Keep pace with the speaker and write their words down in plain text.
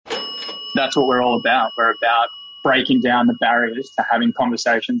That's what we're all about. We're about breaking down the barriers to having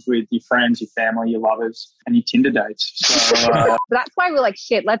conversations with your friends, your family, your lovers, and your Tinder dates. So that's why we're like,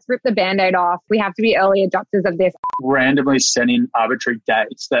 shit, let's rip the Band-Aid off. We have to be early adopters of this. Randomly setting arbitrary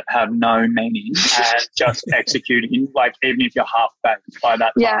dates that have no meaning and just executing, like, even if you're half-baked by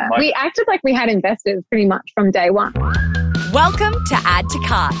that time. Yeah, like, we acted like we had investors pretty much from day one. Welcome to Add to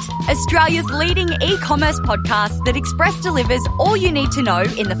Cart, Australia's leading e-commerce podcast that express delivers all you need to know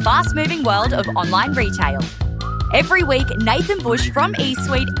in the fast-moving world of online retail. Every week, Nathan Bush from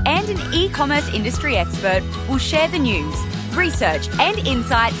eSuite and an e-commerce industry expert will share the news, research and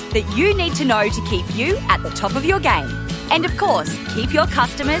insights that you need to know to keep you at the top of your game. And of course, keep your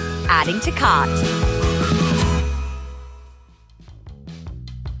customers adding to cart.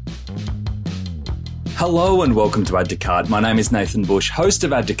 Hello and welcome to Add to Cart. My name is Nathan Bush, host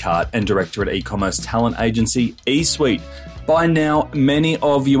of Add to Cart and director at e-commerce talent agency eSuite. By now, many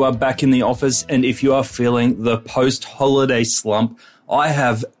of you are back in the office, and if you are feeling the post-holiday slump, I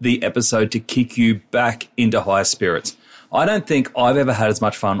have the episode to kick you back into higher spirits. I don't think I've ever had as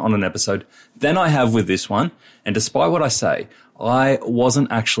much fun on an episode than I have with this one, and despite what I say, I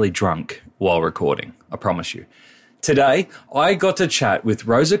wasn't actually drunk while recording, I promise you. Today, I got to chat with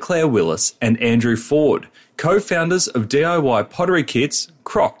Rosa Claire Willis and Andrew Ford, co-founders of DIY pottery kits,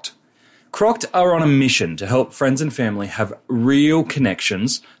 Crocked. Crocked are on a mission to help friends and family have real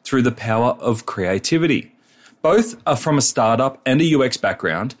connections through the power of creativity. Both are from a startup and a UX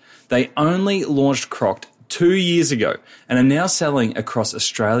background. They only launched Crocked 2 years ago and are now selling across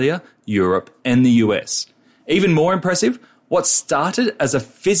Australia, Europe, and the US. Even more impressive, what started as a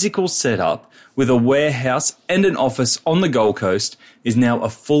physical setup with a warehouse and an office on the Gold Coast is now a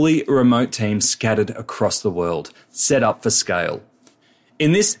fully remote team scattered across the world, set up for scale.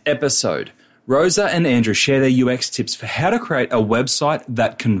 In this episode, Rosa and Andrew share their UX tips for how to create a website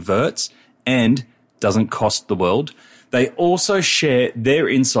that converts and doesn't cost the world. They also share their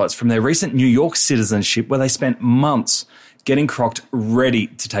insights from their recent New York citizenship where they spent months getting Crocked ready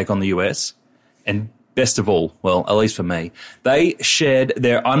to take on the US. And best of all, well, at least for me, they shared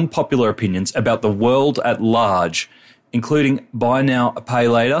their unpopular opinions about the world at large, including buy now, pay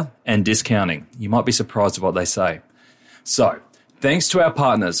later and discounting. You might be surprised at what they say. So, thanks to our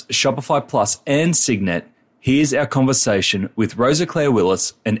partners, Shopify Plus and Signet, here's our conversation with Rosa Claire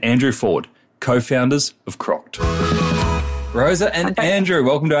Willis and Andrew Ford, co-founders of Crocked. Rosa and Andrew,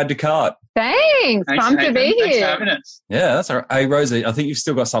 welcome to Add to Cart. Thanks. Pumped to be here. Thanks for having us. Yeah, that's all right. Hey, Rosa, I think you've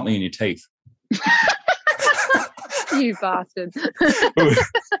still got something in your teeth. You bastard. we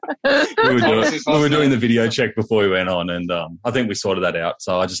were doing the video check before we went on, and I think we sorted that out,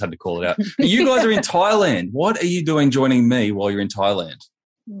 so I just had to call it out. You guys are in Thailand. What are you doing joining me while you're in Thailand?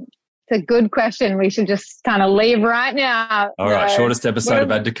 It's a good question. We should just kind of leave right now. All right, shortest episode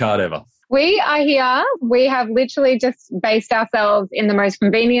of Add to Cart ever. We are here. We have literally just based ourselves in the most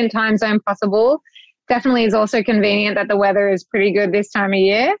convenient time zone possible. Definitely is also convenient that the weather is pretty good this time of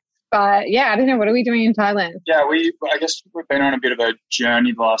year. But yeah, I don't know. What are we doing in Thailand? Yeah, I guess we've been on a bit of a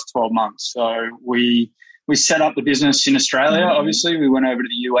journey the last 12 months. So we set up the business in Australia, obviously. We went over to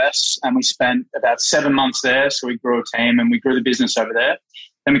the US and we spent about 7 months there. So we grew a team and we grew the business over there.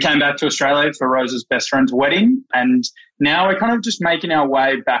 Then we came back to Australia for Rosa's best friend's wedding. And now we're kind of just making our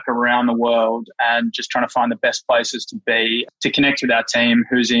way back around the world and just trying to find the best places to be, to connect with our team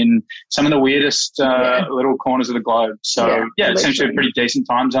who's in some of the weirdest little corners of the globe. So, essentially a pretty decent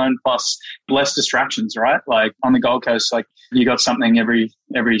time zone plus less distractions, right? Like on the Gold Coast, like you got something every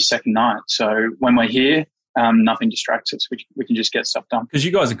second night. So when we're here, nothing distracts us. We can just get stuff done. Because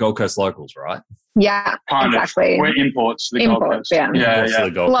you guys are Gold Coast locals, right? Yeah, exactly. We're imports to the Gold Coast. Yeah.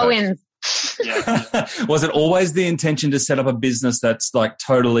 Flow-ins. Yeah. Was it always the intention to set up a business that's like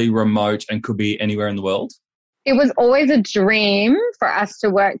totally remote and could be anywhere in the world? It was always a dream for us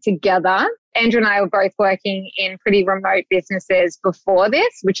to work together. Andrew and I were both working in pretty remote businesses before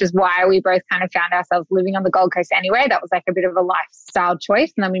this, which is why we both kind of found ourselves living on the Gold Coast anyway. That was like a bit of a lifestyle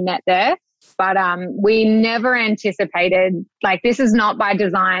choice, and then we met there. But we never anticipated, like, this is not by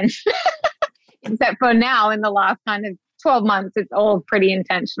design, except for now in the last kind of 12 months, it's all pretty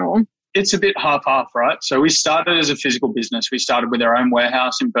intentional. It's a bit half-half, right? So we started as a physical business. We started with our own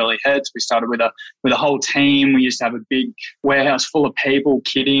warehouse in Burleigh Heads. We started with a whole team. We used to have a big warehouse full of people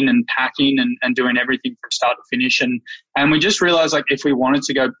kitting and packing and doing everything from start to finish. And we just realized, like, if we wanted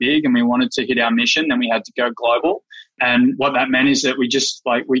to go big and we wanted to hit our mission, then we had to go global. And what that meant is that we just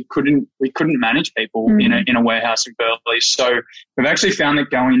we couldn't manage people in a warehouse in Burleigh. So we've actually found that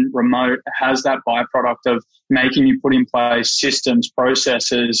going remote has that byproduct of making you put in place systems,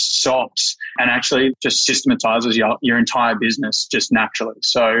 processes, SOPs, and actually just systematizes your entire business just naturally.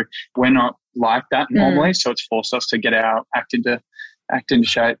 So we're not like that normally. So it's forced us to get our act into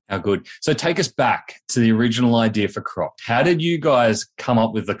shape. How good. So take us back to the original idea for Crocked. How did you guys come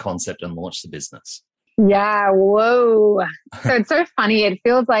up with the concept and launch the business? Yeah, whoa. So it's so funny. It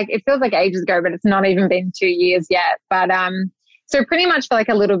feels like ages ago, but it's not even been 2 years yet. But so pretty much for like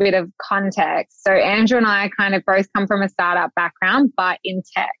a little bit of context. So Andrew and I kind of both come from a startup background, but in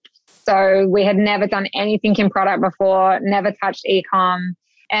tech. So we had never done anything in product before, never touched e-com.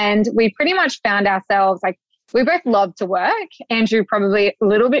 And we pretty much found ourselves like, we both love to work. Andrew probably a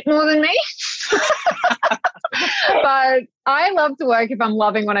little bit more than me. But I love to work if I'm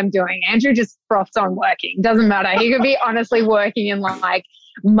loving what I'm doing. Andrew just froths on working. Doesn't matter. He could be honestly working in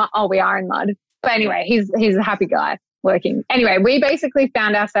we are in mud. But anyway, he's a happy guy working. Anyway, we basically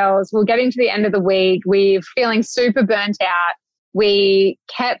found ourselves, we're getting to the end of the week. We're feeling super burnt out. We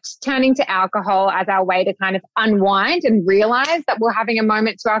kept turning to alcohol as our way to kind of unwind and realize that we're having a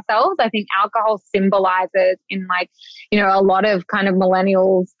moment to ourselves. I think alcohol symbolizes in a lot of kind of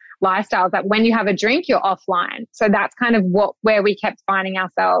millennials lifestyles that when you have a drink, you're offline. So that's kind of where we kept finding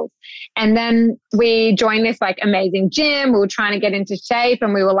ourselves. And then we joined this like amazing gym. We were trying to get into shape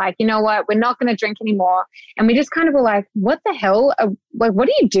and we were like, you know what, we're not going to drink anymore. And we just kind of were like, what the hell? What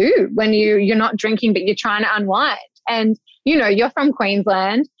do you do when you're not drinking, but you're trying to unwind? And you're from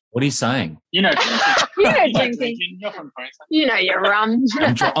Queensland. What are you saying? Drinking. You're from Queensland. You're rum.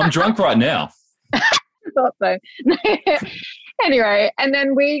 I'm drunk right now. I thought so. Anyway, and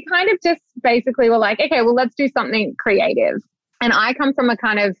then we kind of just basically were like, okay, well, let's do something creative. And I come from a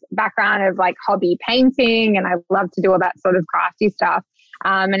kind of background of like hobby painting, and I love to do all that sort of crafty stuff.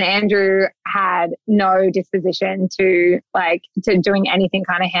 And Andrew had no disposition to doing anything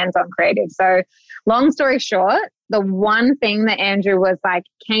kind of hands-on creative. So long story short, the one thing that Andrew was like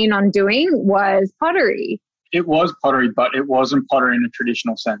keen on doing was pottery. It was pottery, but it wasn't pottery in a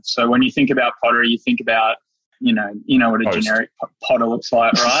traditional sense. So when you think about pottery, you think about you know what a generic potter looks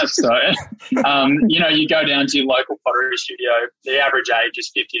like, right? So, you go down to your local pottery studio, the average age is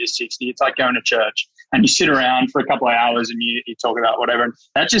 50 to 60. It's like going to church and you sit around for a couple of hours and you talk about whatever. And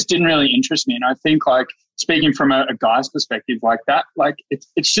that just didn't really interest me. And I think speaking from a guy's perspective like that,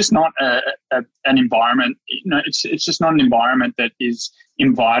 it's just not an environment, it's just not an environment that is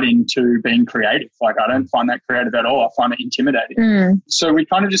inviting to being creative. I don't find that creative at all. I find it intimidating. So we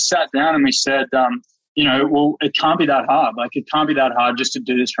kind of just sat down and we said, well, it can't be that hard. It can't be that hard just to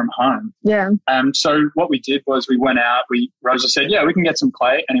do this from home. Yeah. So what we did was we went out, Rosa said, yeah, we can get some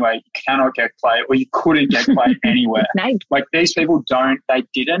clay. Anyway, you cannot get clay, or you couldn't get clay anywhere. Nice. These people they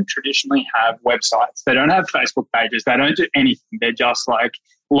didn't traditionally have websites. They don't have Facebook pages. They don't do anything. They're just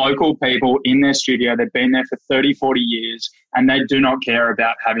local people in their studio. They've been there for 30, 40 years, and they do not care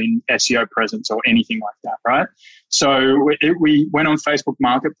about having SEO presence or anything like that, right? So we went on Facebook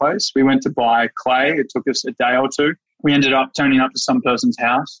Marketplace. We went to buy clay. It took us a day or two. We ended up turning up to some person's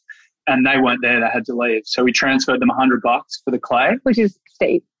house, and they weren't there. They had to leave. So we transferred them $100 for the clay. Which is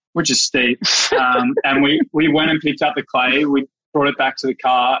steep. And we went and picked up the clay. We brought it back to the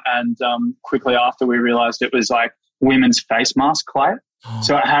car, and quickly after we realized it was women's face mask clay.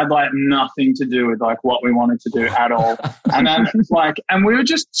 So it had nothing to do with what we wanted to do at all. And then and we were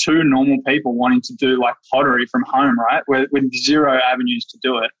just two normal people wanting to do pottery from home, right? With zero avenues to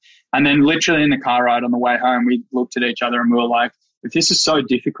do it. And then literally in the car ride on the way home, we looked at each other and we were like, if this is so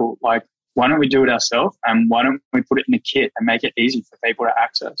difficult, why don't we do it ourselves? And why don't we put it in a kit and make it easy for people to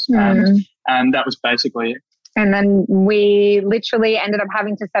access? And that was basically it. And then we literally ended up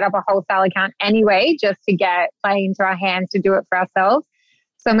having to set up a wholesale account anyway, just to get clay into our hands to do it for ourselves.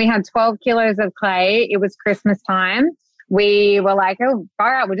 So we had 12 kilos of clay. It was Christmas time. We were like, oh,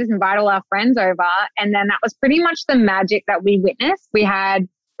 far out, we'll just invite all our friends over. And then that was pretty much the magic that we witnessed. We had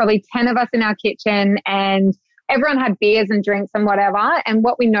probably 10 of us in our kitchen and everyone had beers and drinks and whatever. And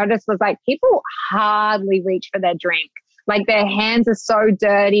what we noticed was people hardly reach for their drink. Their hands are so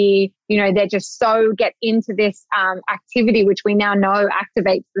dirty, they're just so get into this activity, which we now know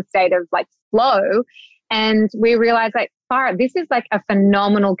activates the state of flow. And we realized this is a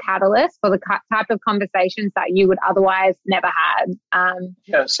phenomenal catalyst for the type of conversations that you would otherwise never had. Then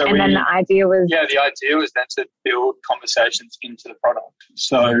the idea was then to build conversations into the product.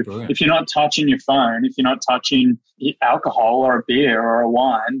 So if you're not touching your phone, if you're not touching alcohol or a beer or a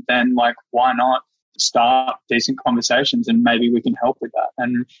wine, then why not start decent conversations, and maybe we can help with that.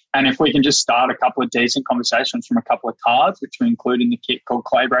 And if we can just start a couple of decent conversations from a couple of cards, which we include in the kit called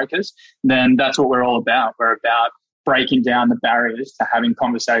Clay Breakers, then that's what we're all about. We're about breaking down the barriers to having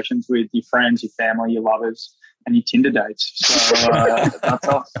conversations with your friends, your family, your lovers, and your Tinder dates. So that's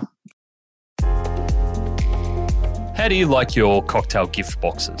us. How do you like your cocktail gift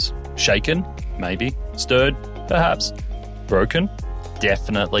boxes? Shaken? Maybe. Stirred? Perhaps. Broken?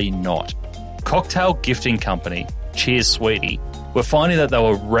 Definitely not. Cocktail gifting company, Cheers Sweetie, were finding that they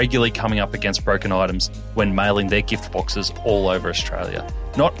were regularly coming up against broken items when mailing their gift boxes all over Australia.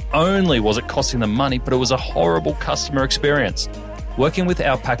 Not only was it costing them money, but it was a horrible customer experience. Working with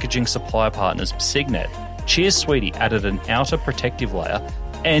our packaging supplier partners, Signet, Cheers Sweetie added an outer protective layer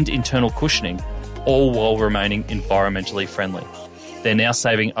and internal cushioning, all while remaining environmentally friendly. They're now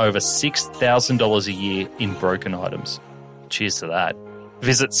saving over $6,000 a year in broken items. Cheers to that.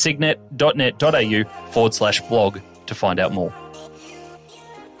 Visit signet.net.au/blog to find out more.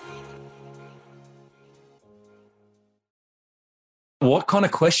 What kind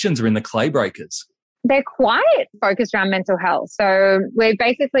of questions are in the Clay Breakers? They're quite focused around mental health. So we've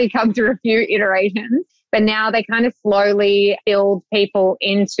basically come through a few iterations, but now they kind of slowly build people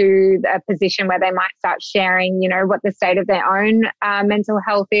into a position where they might start sharing, what the state of their own mental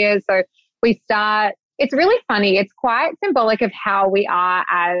health is. So it's really funny. It's quite symbolic of how we are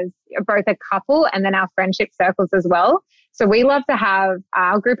as both a couple and then our friendship circles as well. So we love to have,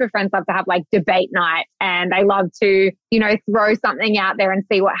 our group of friends love to have like debate night, and they love to, throw something out there and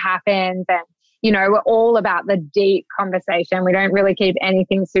see what happens. And, we're all about the deep conversation. We don't really keep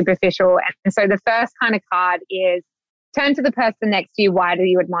anything superficial. And so the first kind of card is turn to the person next to you. Why do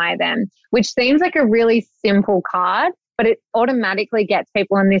you admire them? Which seems like a really simple card, but it automatically gets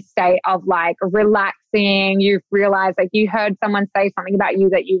people in this state of like relaxing. You've realized like you heard someone say something about you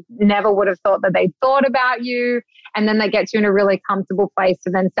that you never would have thought that they thought about you. And then that gets you in a really comfortable place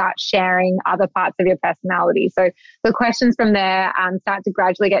to then start sharing other parts of your personality. So the questions from there start to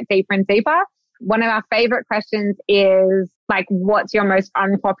gradually get deeper and deeper. One of our favorite questions is like, what's your most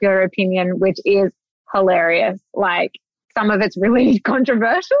unpopular opinion, which is hilarious. Like some of it's really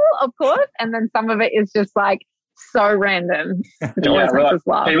controversial, of course. And then some of it is just like, so random. People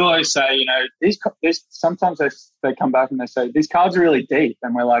always say, these sometimes they come back and they say these cards are really deep,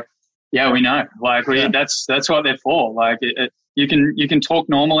 and we're like, yeah, we know. Like that's what they're for. Like you can talk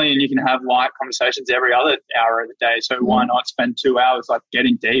normally and you can have light conversations every other hour of the day. So why not spend 2 hours like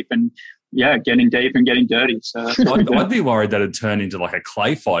getting deep and getting dirty. So that's what I'd be worried that it'd turn into like a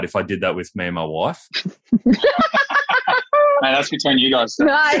clay fight if I did that with me and my wife. Mate, that's between you guys. No,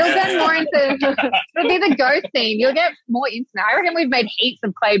 it'll get more into it'll be the ghost theme. You'll get more intimate. I reckon we've made heaps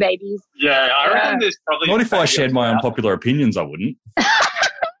of clay babies. Yeah, I reckon there's probably. What if I shared my unpopular opinions? I wouldn't.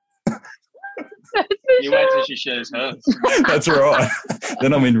 You wait till she shares hers. That's right.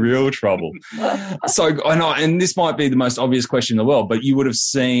 Then I'm in real trouble. So I know, and this might be the most obvious question in the world, but you would have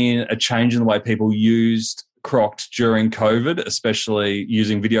seen a change in the way people used Crocked during COVID, especially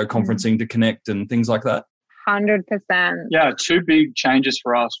using video conferencing to connect and things like that. 100%. Yeah, two big changes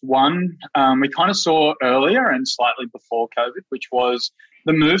for us. One, we kind of saw earlier and slightly before COVID, which was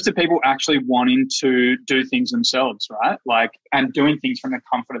the move to people actually wanting to do things themselves, right? Like, and doing things from the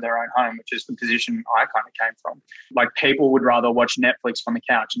comfort of their own home, which is the position I kind of came from. Like, people would rather watch Netflix on the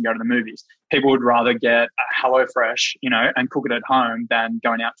couch and go to the movies. People would rather get a HelloFresh, and cook it at home than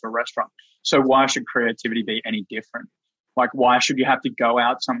going out to a restaurant. So why should creativity be any different? Like, why should you have to go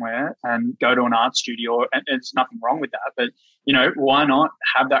out somewhere and go to an art studio? And there's nothing wrong with that. But, why not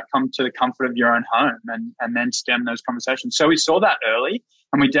have that come to the comfort of your own home and then stem those conversations? So we saw that early,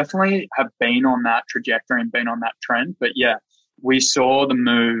 and we definitely have been on that trajectory and been on that trend. But yeah, we saw the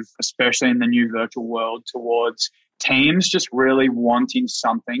move, especially in the new virtual world, towards teams just really wanting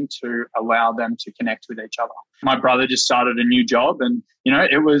something to allow them to connect with each other. My brother just started a new job, and,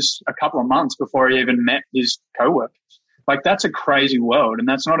 it was a couple of months before he even met his coworkers. Like, that's a crazy world, and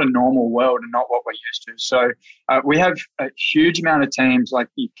that's not a normal world and not what we're used to. So we have a huge amount of teams like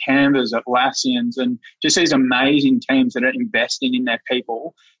the Canvas, Atlassians, and just these amazing teams that are investing in their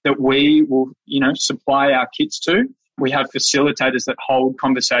people that we will, supply our kits to. We have facilitators that hold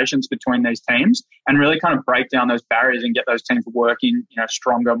conversations between these teams and really kind of break down those barriers and get those teams working,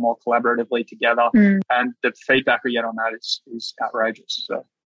 stronger, more collaboratively together. And the feedback we get on that is outrageous. So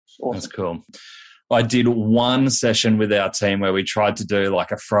it's awesome. That's cool. I did one session with our team where we tried to do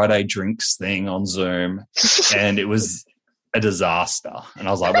like a Friday drinks thing on Zoom, and it was a disaster. And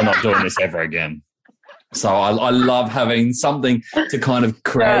I was like, we're not doing this ever again. So I love having something to kind of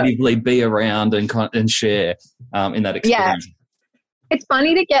creatively be around and share in that experience. It's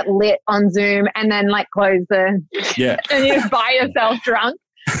funny to get lit on Zoom and then like close the and you just buy yourself drunk.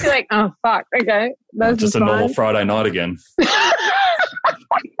 You're like, oh fuck, okay. That's just a normal Friday night again.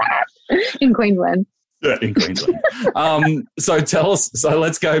 In Queensland. Yeah, in Queensland. So tell us,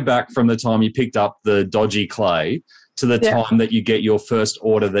 let's go back from the time you picked up the dodgy clay to the time that you get your first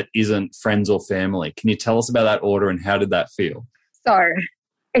order that isn't friends or family. Can you tell us about that order and how did that feel?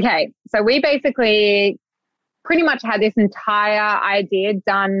 So we basically pretty much had this entire idea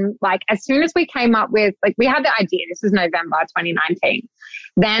done, like as soon as we came up with, like we had the idea, this was November 2019.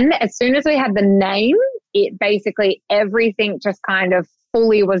 Then as soon as we had the name, it basically everything just kind of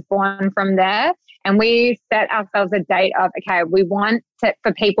fully was born from there. And we set ourselves a date of, okay, we want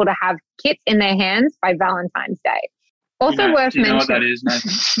for people to have kits in their hands by Valentine's Day. Also worth mentioning. What that is,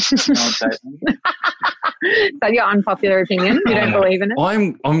 Nathan? Is that your unpopular opinion? You don't believe in it?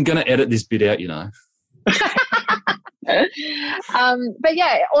 I'm going to edit this bit out, But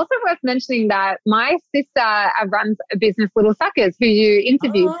yeah, also worth mentioning that my sister runs a business, Little Suckers, who you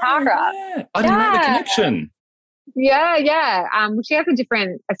interviewed, Tara. Yeah. I didn't know the connection. Yeah. She has a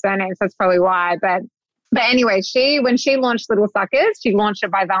different surname, so that's probably why. But anyway, when she launched Little Suckers, she launched it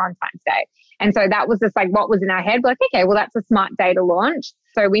by Valentine's Day. And so that was just like what was in our head. Like, okay, well, that's a smart day to launch.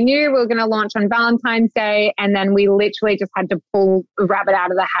 So we knew we were going to launch on Valentine's Day. And then we literally just had to pull a rabbit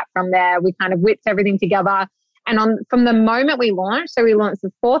out of the hat from there. We kind of whipped everything together. And from the moment we launched, so we launched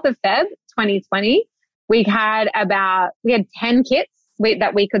the 4th of Feb, 2020, we had 10 kits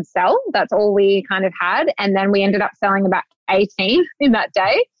that we could sell. That's all we kind of had. And then we ended up selling about 18 in that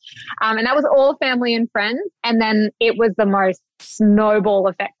day. And that was all family and friends. And then it was the most snowball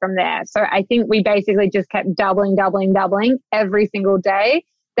effect from there. So I think we basically just kept doubling every single day.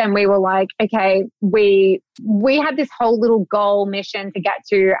 Then we were like, okay, we had this whole little goal mission to get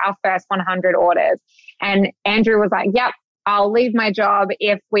to our first 100 orders. And Andrew was like, yep, I'll leave my job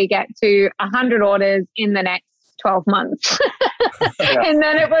if we get to 100 orders in the next 12 months. And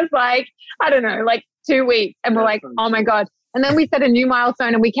then it was like, I don't know, like 2 weeks. And we're like, oh my God. And then we set a new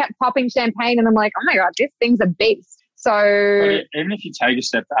milestone and we kept popping champagne and I'm like, oh my God, this thing's a beast. So even if you take a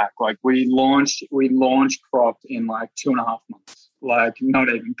step back, like we launched Cropped in like 2.5 months, like not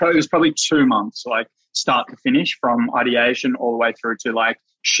even, it was probably 2 months, like start to finish from ideation all the way through to like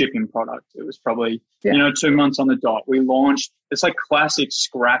shipping product. It was probably, 2 months on the dot. We launched, it's like classic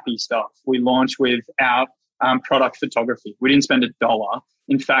scrappy stuff. We launched without product photography. We didn't spend $1.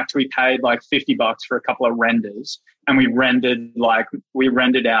 In fact, we paid like $50 for a couple of renders and we rendered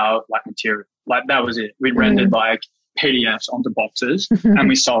our like material. Like that was it. We rendered like PDFs onto boxes and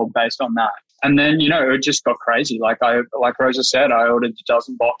we sold based on that. And then, it just got crazy. Like Rosa said, I ordered a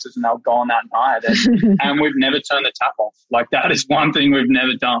dozen boxes and they were gone that night. And we've never turned the tap off. Like that is one thing we've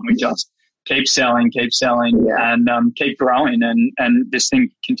never done. We just keep selling and keep growing. And this thing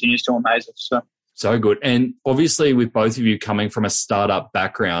continues to amaze us. So good. And obviously with both of you coming from a startup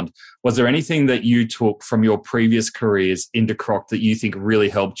background, was there anything that you took from your previous careers into Croc that you think really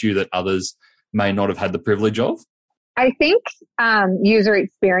helped you that others may not have had the privilege of? I think user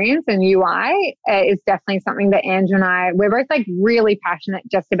experience and UI is definitely something that Andrew and we're both like really passionate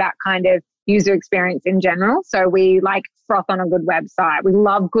just about kind of user experience in general. So we like froth on a good website. We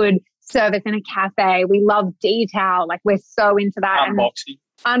love good service in a cafe. We love detail. Like we're so into that. Unboxing.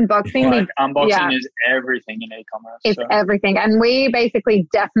 Unboxing is everything in e-commerce. It's everything. And we basically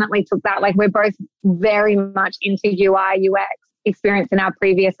definitely took that. Like we're both very much into UI, UX experience in our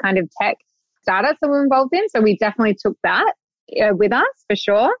previous kind of tech startups that we're involved in. So we definitely took that with us for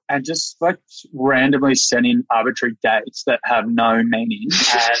sure. And just like randomly setting arbitrary dates that have no meaning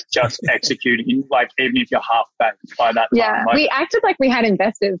and just executing, like even if you're half baked by that time. Yeah, like, we acted like we had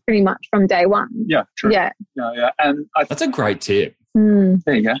investors pretty much from day one. Yeah, true. Yeah. And that's a great tip. There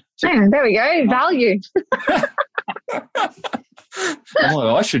you go. Yeah, there we go. Value.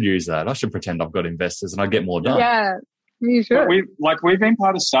 Oh, I should use that. I should pretend I've got investors and I get more done. Yeah, you should. We've been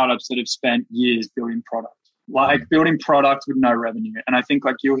part of startups that have spent years building product, building product with no revenue. And I think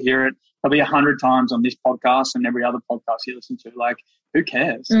like you'll hear it probably 100 times on this podcast and every other podcast you listen to. Like, who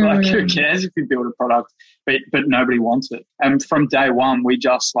cares? Like, who cares if you build a product, but nobody wants it. And from day one, we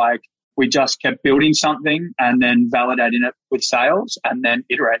just kept building something and then validating it with sales and then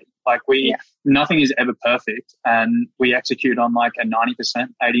iterating. Like nothing is ever perfect and we execute on like a 90%,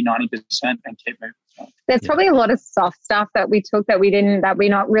 80, 90% and keep moving. There's probably a lot of soft stuff that we took that we're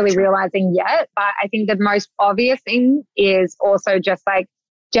not really realizing yet. But I think the most obvious thing is also just like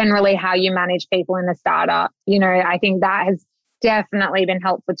generally how you manage people in a startup. I think that has definitely been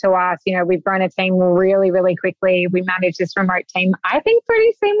helpful to us. We've grown a team really, really quickly. We manage this remote team, I think,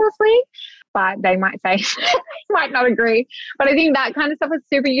 pretty seamlessly. but they might say, might not agree. But I think that kind of stuff is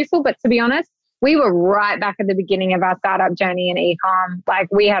super useful. But to be honest, we were right back at the beginning of our startup journey in e-com. Like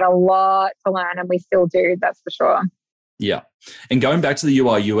we had a lot to learn and we still do, that's for sure. Yeah. And going back to the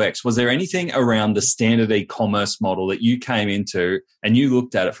UI UX, was there anything around the standard e-commerce model that you came into and you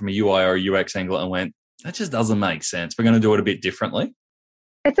looked at it from a UI or a UX angle and went, that just doesn't make sense. We're going to do it a bit differently?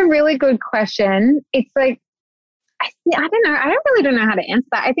 It's a really good question. It's like, I don't know. I don't know how to answer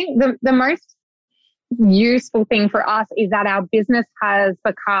that. I think the most useful thing for us is that our business has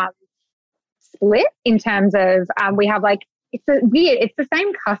become split in terms of we have like, it's the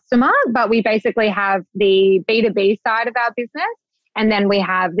same customer, but we basically have the B2B side of our business and then we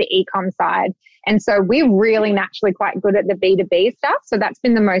have the e-com side. And so we're really naturally quite good at the B2B stuff. So that's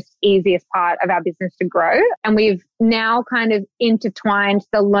been the most easiest part of our business to grow. And we've now kind of intertwined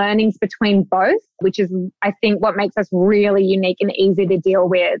the learnings between both, which is, I think, what makes us really unique and easy to deal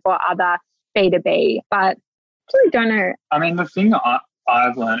with for other B2B. But I really don't know. I mean, the thing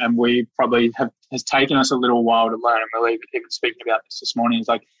I've learned, and we probably has taken us a little while to learn, and we're even speaking about this morning, is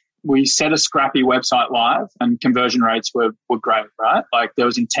like we set a scrappy website live and conversion rates were great, right? Like there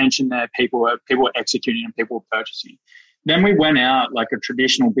was intention there, people were executing and people were purchasing. Then we went out like a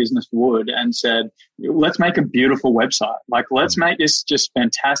traditional business would and said, let's make a beautiful website. Like let's make this just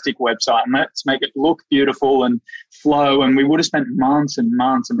fantastic website and let's make it look beautiful and flow. And we would have spent months and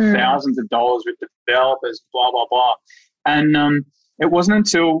months and thousands of dollars with the developers, blah, blah, blah. And it wasn't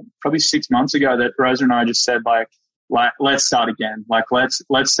until probably 6 months ago that Rosa and I just said like let's start again. Like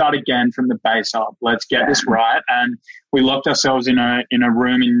let's start again from the base up. Let's get this right. And we locked ourselves in a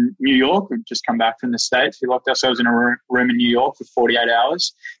room in New York. We've just come back from the States. We locked ourselves in a room in New York for 48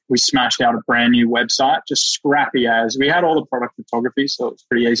 hours. We smashed out a brand new website, just scrappy as. We had all the product photography, so it was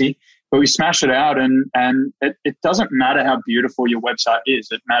pretty easy. But we smashed it out, and it doesn't matter how beautiful your website is.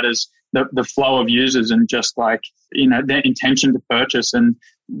 It matters the flow of users and just like, their intention to purchase. And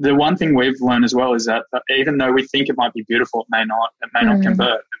the one thing we've learned as well is that even though we think it might be beautiful, it may not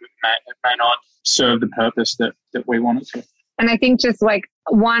convert. It may not serve the purpose that we want it to. And I think just like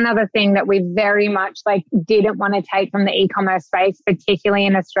one other thing that we very much like didn't want to take from the e-commerce space, particularly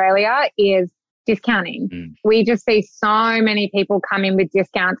in Australia, is discounting. We just see so many people come in with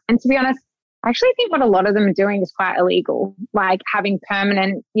discounts. And to be honest, I actually think what a lot of them are doing is quite illegal, like having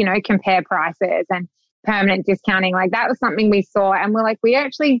permanent, compare prices and permanent discounting. Like that was something we saw and we're like,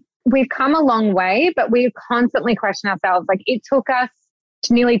 we've come a long way, but we've constantly questioned ourselves. Like it took us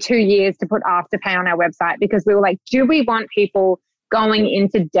nearly 2 years to put Afterpay on our website because we were like, do we want people going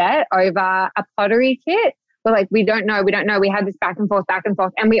into debt over a pottery kit? We're like, we don't know. We had this back and forth.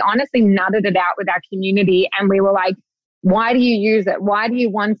 And we honestly nutted it out with our community. And we were like, why do you use it? Why do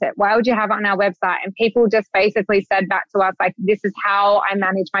you want it? Why would you have it on our website? And people just basically said back to us, like, this is how I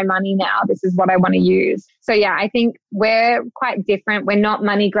manage my money now. This is what I want to use. So yeah, I think we're quite different. We're not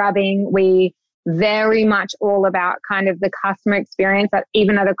money grabbing. We very much all about kind of the customer experience,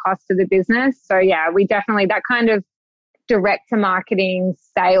 even at a cost to the business. So yeah, we definitely, that kind of direct to marketing,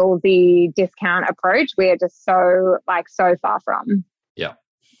 salesy discount approach, we're just so far from. Yeah.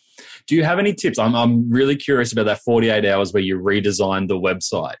 Do you have any tips? I'm really curious about that 48 hours where you redesigned the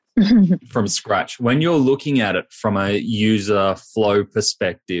website from scratch. When you're looking at it from a user flow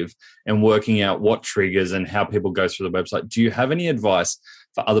perspective and working out what triggers and how people go through the website, do you have any advice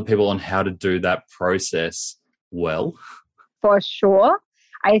for other people on how to do that process well? For sure.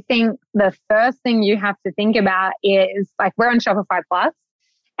 I think the first thing you have to think about is like we're on Shopify Plus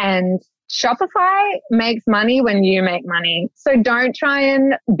and Shopify makes money when you make money. So don't try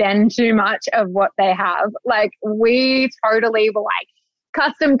and bend too much of what they have. Like we totally were like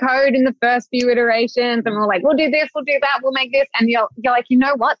custom code in the first few iterations and we're like, we'll do this, we'll do that, we'll make this. And you're like, you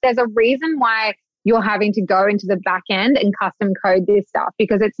know what? There's a reason why you're having to go into the back end and custom code this stuff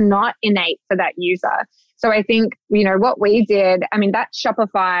because it's not innate for that user. So I think, what we did, that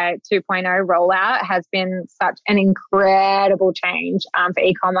Shopify 2.0 rollout has been such an incredible change for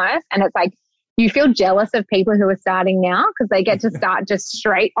e-commerce. And it's like, you feel jealous of people who are starting now because they get to start just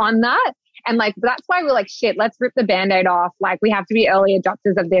straight on that. And like, that's why we're like, shit, let's rip the Band-Aid off. Like we have to be early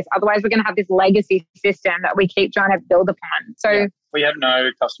adopters of this. Otherwise we're going to have this legacy system that we keep trying to build upon. So yeah, we have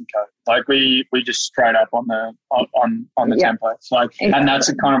no custom code. Like we just straight up on the templates. Like, exactly. And that's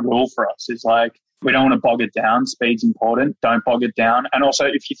a kind of rule for us. It's like, we don't want to bog it down. Speed's important. Don't bog it down. And also,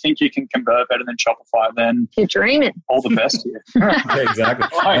 if you think you can convert better than Shopify, then you're dreaming. All the best here. Yeah, exactly.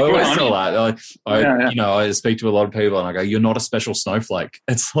 I always tell that. I speak to a lot of people and I go, "You're not a special snowflake."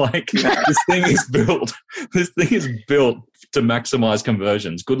 It's like this thing is built. This thing is built to maximize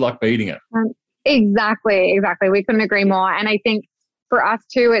conversions. Good luck beating it. Exactly. We couldn't agree more. And I think for us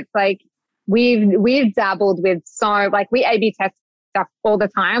too, it's like we've dabbled with we A/B test stuff all the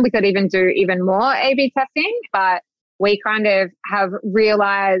time. We could even do even more A/B testing, but we kind of have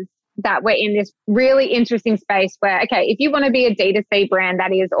realized that we're in this really interesting space where, okay, if you want to be a D2C brand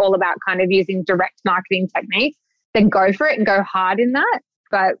that is all about kind of using direct marketing techniques, then go for it and go hard in that.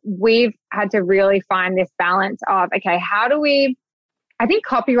 But we've had to really find this balance of, okay, I think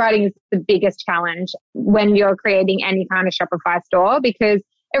copywriting is the biggest challenge when you're creating any kind of Shopify store, because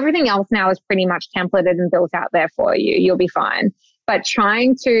everything else now is pretty much templated and built out there for you. You'll be fine. But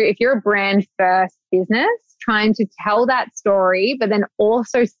if you're a brand first business, trying to tell that story, but then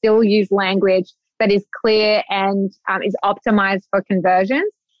also still use language that is clear and is optimized for conversions,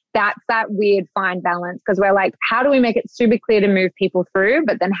 that's that weird fine balance. Because we're like, how do we make it super clear to move people through?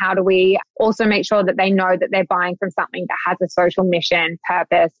 But then how do we also make sure that they know that they're buying from something that has a social mission,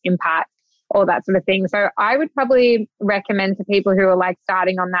 purpose, impact, all that sort of thing. So I would probably recommend to people who are like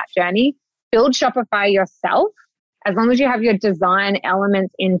starting on that journey, build Shopify yourself. As long as you have your design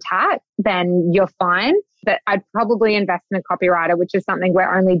elements intact, then you're fine. But I'd probably invest in a copywriter, which is something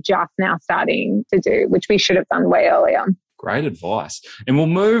we're only just now starting to do, which we should have done way earlier. Great advice. And we'll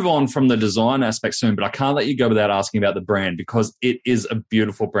move on from the design aspect soon, but I can't let you go without asking about the brand, because it is a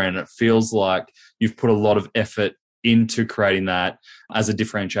beautiful brand. And it feels like you've put a lot of effort into creating that as a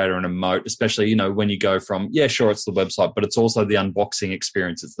differentiator and a moat, especially, when you go from, sure, it's the website, but it's also the unboxing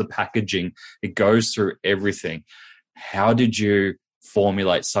experience. It's the packaging. It goes through everything. How did you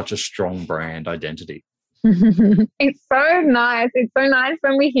formulate such a strong brand identity? It's so nice. It's so nice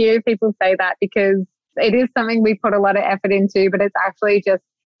when we hear people say that, because it is something we put a lot of effort into, but it's actually just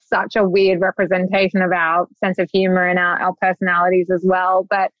such a weird representation of our sense of humor and our personalities as well.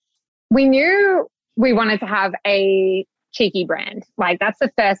 But we knew we wanted to have a cheeky brand. Like, that's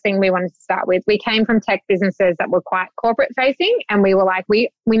the first thing we wanted to start with. We came from tech businesses that were quite corporate facing, and we were like,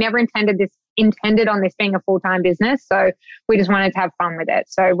 we never intended on this being a full-time business. So we just wanted to have fun with it.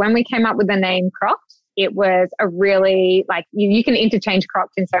 So when we came up with the name Crocked, it was a really, like, you can interchange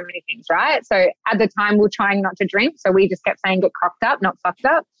crocked in so many things, right? So at the time, we were trying not to drink. So we just kept saying get crocked up, not fucked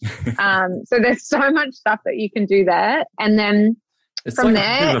up. So there's so much stuff that you can do there. And then it's from like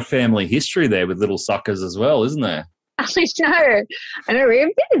there, a bit of a family history there with little suckers as well, isn't there? I know. We have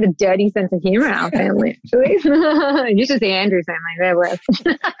a bit of a dirty sense of humor in our family, actually. You should see Andrew's family. They're worse.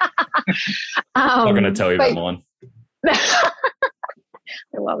 I'm not going to tell you about mine.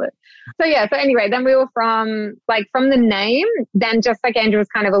 I love it. So anyway, then we were from the name, then just like Andrew was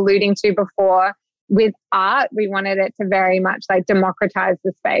kind of alluding to before, with art, we wanted it to very much like democratize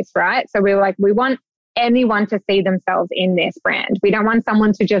the space, right? So we were like, we want anyone to see themselves in this brand. We don't want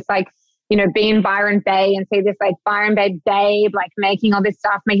someone to just be in Byron Bay and see this like Byron Bay babe, like making all this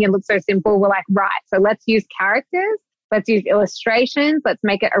stuff, making it look so simple. We're like, right, so let's use characters. Let's use illustrations. Let's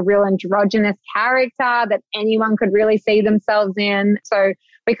make it a real androgynous character that anyone could really see themselves in. So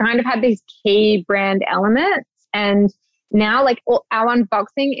we kind of had these key brand elements. And now our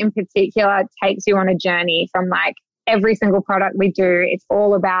unboxing in particular takes you on a journey from every single product we do. It's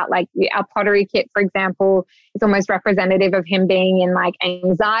all about our pottery kit, for example, it's almost representative of him being in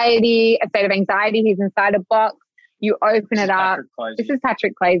anxiety, a state of anxiety. He's inside a box. You open it up. This is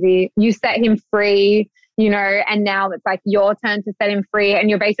Patrick Clazy. You set him free. And now it's your turn to set him free,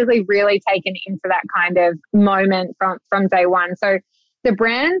 and you're basically really taken into that kind of moment from day one. So the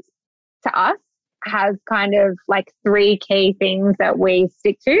brand to us has kind of three key things that we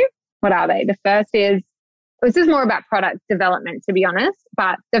stick to. What are they? The first is, this is more about product development, to be honest,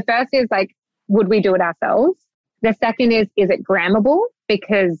 but the first is would we do it ourselves? The second is it grammable?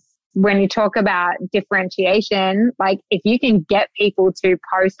 Because when you talk about differentiation, if you can get people to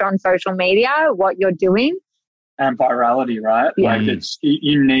post on social media what you're doing. And virality, right? Yeah.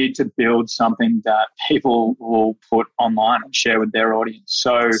 You need to build something that people will put online and share with their audience.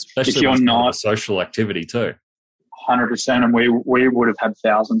 So especially if you're not a social activity too. 100%, and we would have had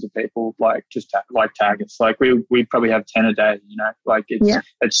thousands of people tag us. We probably have 10 a day,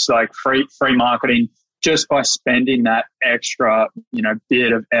 it's free marketing. Just by spending that extra,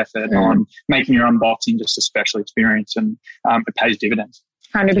 bit of effort on making your unboxing just a special experience, and it pays dividends.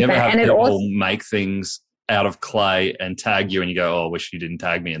 100%. You ever have and it people also make things out of clay and tag you, and you go, "Oh, I wish you didn't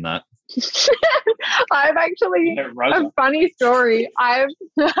tag me in that." I've actually a funny story.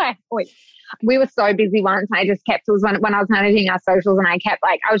 We were so busy once, and I just kept, it was when I was managing our socials, and I kept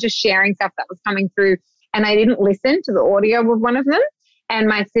I was just sharing stuff that was coming through, and I didn't listen to the audio of one of them. And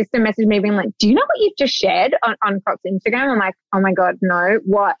my sister messaged me being like, do you know what you've just shared on Crock's Instagram? I'm like, oh my God, no,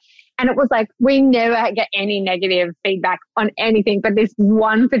 what? And it was we never get any negative feedback on anything. But this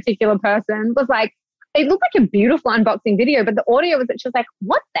one particular person was like, it looked like a beautiful unboxing video, but the audio was that she was like,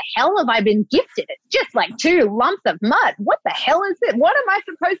 what the hell have I been gifted? It's just like 2 lumps of mud. What the hell is it? What am I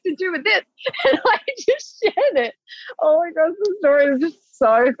supposed to do with this? And I just shared it. Oh my gosh, the story is just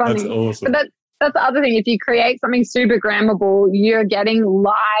so funny. That's awesome. But that's the other thing. If you create something super grammable, you're getting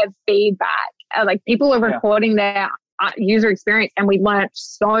live feedback. Like people are recording their user experience, and we learned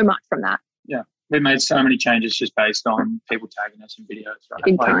so much from that. Yeah. We made so many changes just based on people tagging us in videos, right?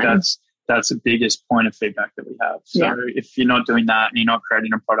 Big like time. that's the biggest point of feedback that we have. So if you're not doing that and you're not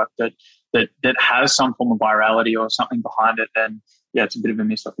creating a product that has some form of virality or something behind it, then it's a bit of a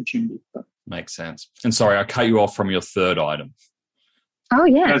missed opportunity. But. Makes sense. And sorry, I cut you off from your third item. Oh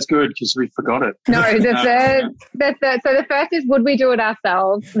yeah, that's good because we forgot it. No, the third. So the first is, would we do it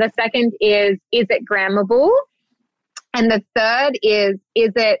ourselves? The second is it grammable? And the third is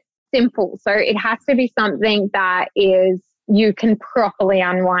it simple? So it has to be something that is you can properly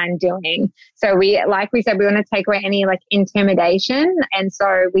unwind doing. So like we said, we want to take away any like intimidation. And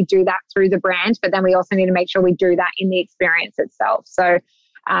so we do that through the brand, but then we also need to make sure we do that in the experience itself. So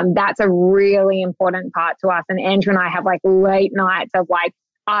that's a really important part to us. And Andrew and I have like late nights of like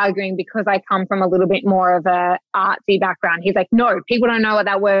arguing because I come from a little bit more of a artsy background. He's like, no, people don't know what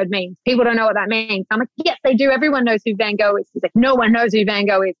that word means. People don't know what that means. I'm like, yes, they do. Everyone knows who Van Gogh is. He's like, no one knows who Van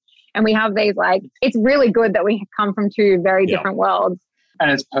Gogh is. And we have these like, it's really good that we come from 2 very different worlds.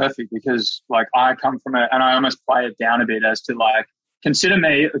 And it's perfect because like I come from it, and I almost play it down a bit as to like, consider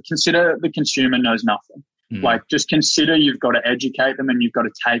the consumer knows nothing. Like just consider you've got to educate them and you've got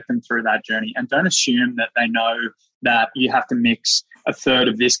to take them through that journey, and don't assume that they know that you have to mix 1/3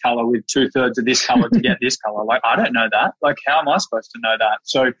 of this color with 2/3 of this color to get this color. Like, I don't know that. Like, how am I supposed to know that?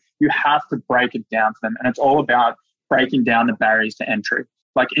 So you have to break it down for them. And it's all about breaking down the barriers to entry.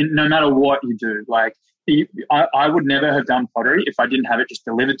 Like no matter what you do, like I would never have done pottery if I didn't have it just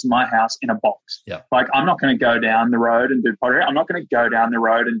delivered to my house in a box. Yeah. Like I'm not going to go down the road and do pottery. I'm not going to go down the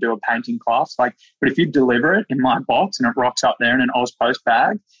road and do a painting class. Like, but if you deliver it in my box and it rocks up there in an AusPost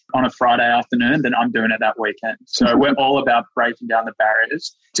bag on a Friday afternoon, then I'm doing it that weekend. So we're all about breaking down the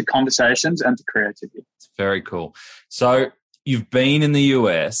barriers to conversations and to creativity. It's very cool. So you've been in the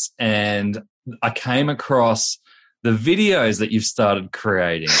US, and I came across the videos that you've started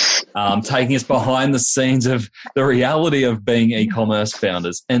creating, taking us behind the scenes of the reality of being e-commerce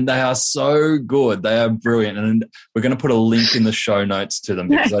founders. And they are so good. They are brilliant. And we're going to put a link in the show notes to them,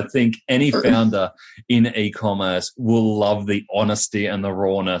 because I think any founder in e-commerce will love the honesty and the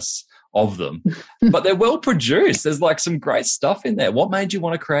rawness of them. But they're well produced. There's like some great stuff in there. What made you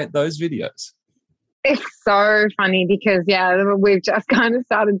want to create those videos? It's so funny because, we've just kind of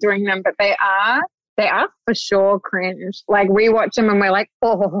started doing them, but they are for sure cringe. Like we watch them and we're like,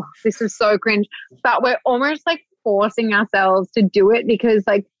 oh, this is so cringe. But we're almost like forcing ourselves to do it because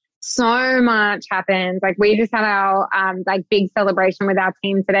like so much happens. Like we just had our like big celebration with our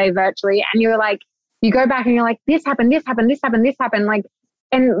team today virtually, and you're like, you go back and you're like, this happened, this happened, this happened, this happened. Like,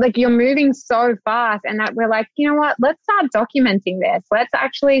 and like you're moving so fast, and that we're like, you know what? Let's start documenting this. Let's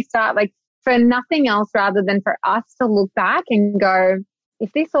actually start like for nothing else rather than for us to look back and go,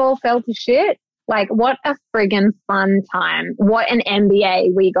 if this all fell to shit, like what a friggin' fun time. What an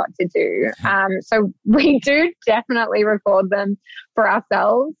MBA we got to do. So we do definitely record them for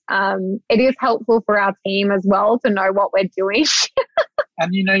ourselves. It is helpful for our team as well to know what we're doing.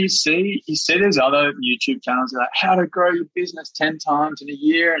 And you see there's other YouTube channels like how to grow your business 10 times in a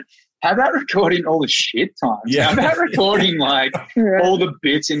year, and how about recording all the shit times? Yeah. How about recording like all the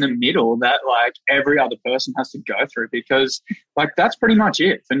bits in the middle that like every other person has to go through? Because like that's pretty much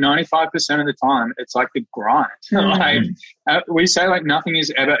it. For 95% of the time, it's like the grind. Like we say like nothing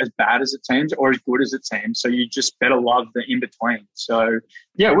is ever as bad as it seems or as good as it seems. So you just better love the in between. So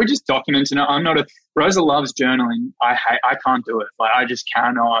yeah, we're just documenting it. Rosa loves journaling. I can't do it. Like I just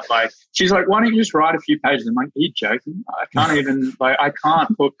cannot. Like she's like, why don't you just write a few pages? I'm like, are you joking? I can't even I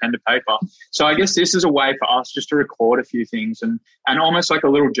can't put pen to paper. So I guess this is a way for us just to record a few things and almost like a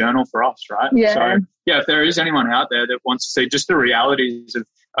little journal for us, right? Yeah. So yeah, if there is anyone out there that wants to see just the realities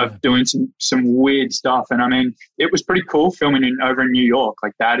of doing some weird stuff, and I mean, it was pretty cool filming over in New York.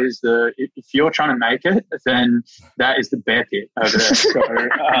 Like that is if you're trying to make it, then that is the bear pit over there.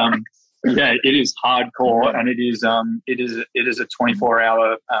 So yeah, it is hardcore, and it is a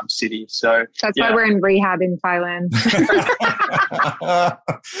 24-hour city. So that's why we're in rehab in Thailand.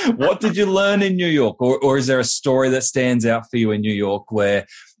 What did you learn in New York, or is there a story that stands out for you in New York where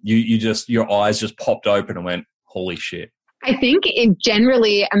you just your eyes just popped open and went, holy shit? I think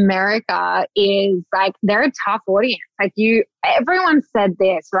generally America is like, they're a tough audience. Like everyone said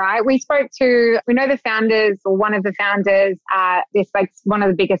this, right? We know the founders or one of the founders at this, like one of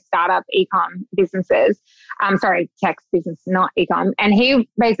the biggest startup e-com businesses. Tech business, not e-com. And he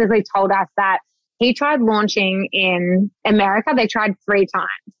basically told us that he tried launching in America. They tried 3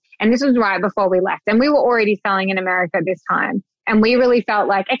 times. And this was right before we left. And we were already selling in America this time. And we really felt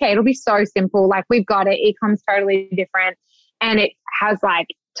like, okay, it'll be so simple. Like we've got it. E-com's totally different. And it has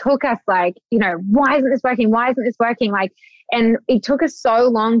took us why isn't this working? Why isn't this working? And it took us so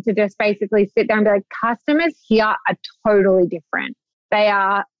long to just basically sit there and be like, customers here are totally different. They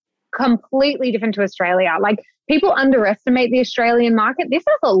are completely different to Australia. Like people underestimate the Australian market. This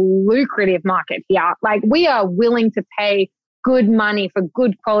is a lucrative market here. Like we are willing to pay good money for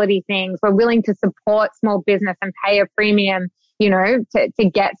good quality things. We're willing to support small business and pay a premium, to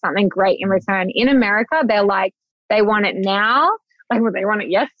get something great in return. In America, they're like, they want it now. Like they want it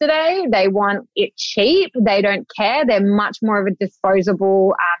yesterday. They want it cheap. They don't care. They're much more of a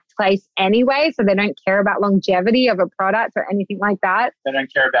disposable place anyway. So they don't care about longevity of a product or anything like that. They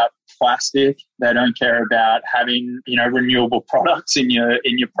don't care about plastic. They don't care about having, renewable products in your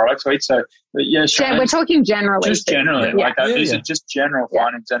product suite. So yeah, we're talking generally. Just generally. Yeah. These are just general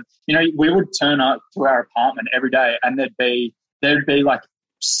findings. And, we would turn up to our apartment every day and there'd be like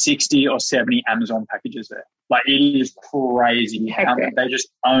 60 or 70 Amazon packages there. Like it is crazy. They just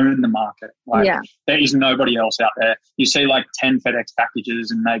own the market. There is nobody else out there. You see like 10 FedEx packages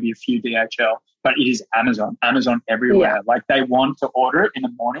and maybe a few DHL, but it is Amazon everywhere. Yeah. Like they want to order it in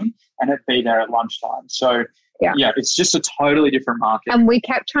the morning and it'd be there at lunchtime. So it's just a totally different market. And we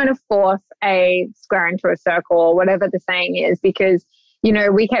kept trying to force a square into a circle or whatever the saying is because,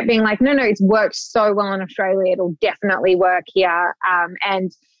 we kept being like, no, it's worked so well in Australia. It'll definitely work here.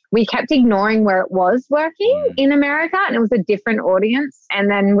 And we kept ignoring where it was working in America and it was a different audience. And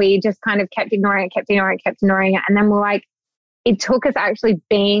then we just kind of kept ignoring it. And then we're like, it took us actually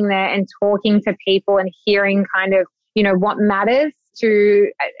being there and talking to people and hearing kind of, what matters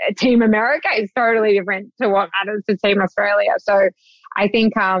to Team America is totally different to what matters to Team Australia. So I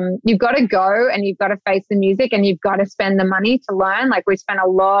think you've got to go and you've got to face the music and you've got to spend the money to learn. Like we spent a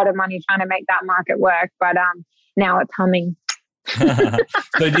lot of money trying to make that market work, but now it's humming.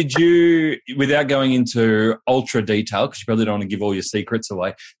 So did you, without going into ultra detail, because you probably don't want to give all your secrets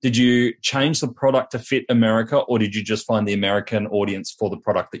away, did you change the product to fit America or did you just find the American audience for the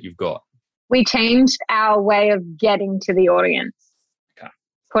product that you've got? We changed our way of getting to the audience. Okay.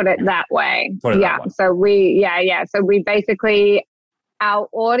 Put it that way. That way. So So we basically, our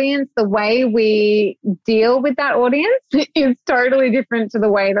audience, the way we deal with that audience is totally different to the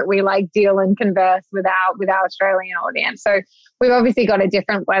way that we deal and converse with our Australian audience. So we've obviously got a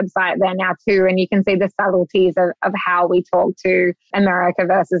different website there now too, and you can see the subtleties of how we talk to America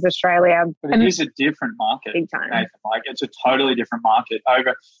versus Australia. But it is a different market, big time. Nathan. It's a totally different market.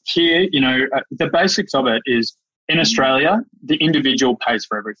 Over here, the basics of it is in Australia, the individual pays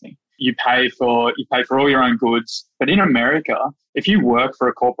for everything. You pay for all your own goods. But in America, if you work for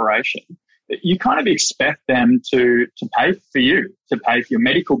a corporation, you kind of expect them to pay for you, to pay for your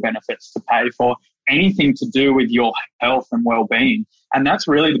medical benefits, to pay for anything to do with your health and well-being. And that's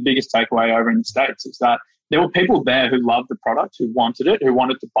really the biggest takeaway over in the States is that there were people there who loved the product, who wanted it, who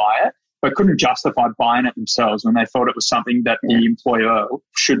wanted to buy it, but couldn't justify buying it themselves when they thought it was something that the employer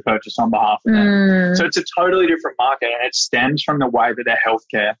should purchase on behalf of them. So it's a totally different market and it stems from the way that their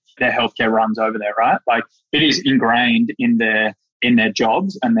healthcare runs over there, right? Like it is ingrained in their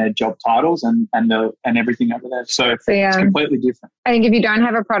jobs and their job titles and everything over there. So it's completely different. I think if you don't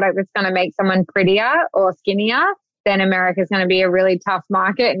have a product that's going to make someone prettier or skinnier, then America's going to be a really tough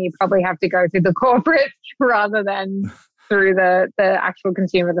market and you probably have to go through the corporate rather than through the actual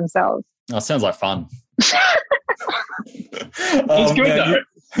consumer themselves. Oh, sounds like fun. It's good though.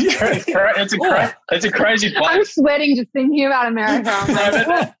 It's a crazy place. I'm sweating just thinking about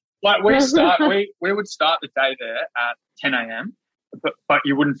America. We would start the day there at 10 a.m., but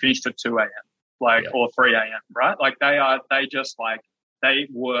you wouldn't finish till 2 a.m. Or 3 a.m. Right? They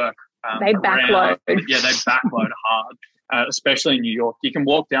work. They backload. They backload hard, especially in New York. You can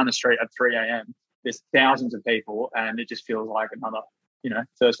walk down the street at 3 a.m. There's thousands of people, and it just feels like another,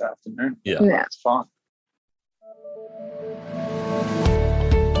 Thursday afternoon. Yeah. It's fun.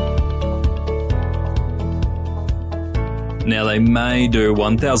 Now, they may do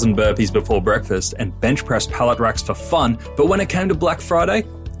 1,000 burpees before breakfast and bench press pallet racks for fun, but when it came to Black Friday,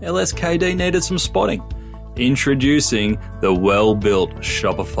 LSKD needed some spotting. Introducing the well-built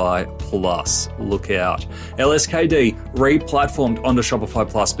Shopify Plus. Look out. LSKD re-platformed onto Shopify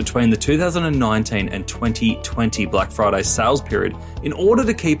Plus between the 2019 and 2020 Black Friday sales period in order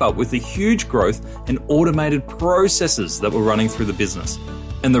to keep up with the huge growth and automated processes that were running through the business.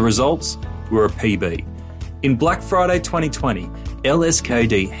 And the results were a PB. In Black Friday 2020,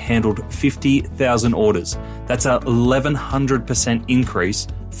 LSKD handled 50,000 orders. That's a 1,100% increase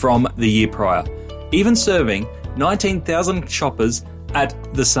from the year prior, even serving 19,000 shoppers at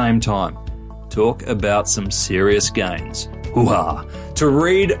the same time. Talk about some serious gains. Hoo-ha. To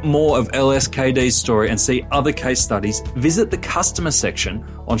read more of LSKD's story and see other case studies, visit the customer section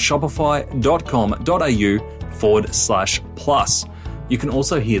on shopify.com.au/plus. You can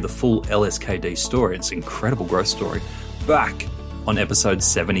also hear the full LSKD story. It's an incredible growth story back on episode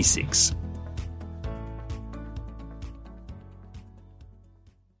 76.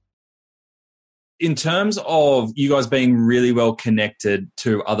 In terms of you guys being really well connected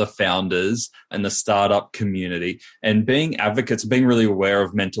to other founders and the startup community and being advocates, being really aware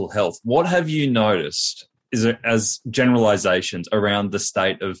of mental health, what have you noticed as generalizations around the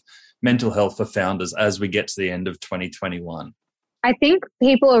state of mental health for founders as we get to the end of 2021? I think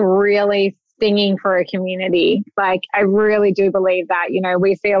people are really stinging for a community. Like, I really do believe that,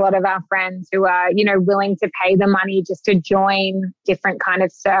 we see a lot of our friends who are, willing to pay the money just to join different kind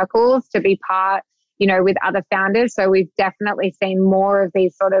of circles to be part, with other founders. So we've definitely seen more of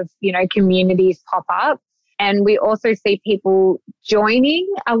these sort of, communities pop up. And we also see people joining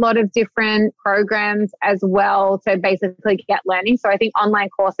a lot of different programs as well to basically get learning. So I think online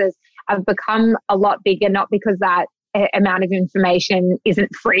courses have become a lot bigger, not because that amount of information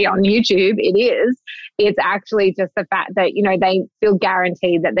isn't free on YouTube. It is. It's actually just the fact that, they feel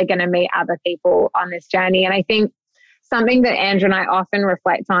guaranteed that they're going to meet other people on this journey. And I think something that Andrew and I often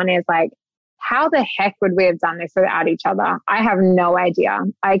reflect on is like, how the heck would we have done this without each other? I have no idea.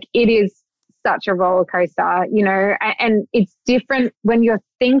 Like, it is such a roller coaster, and it's different when you're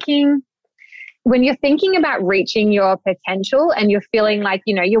thinking about reaching your potential and you're feeling like,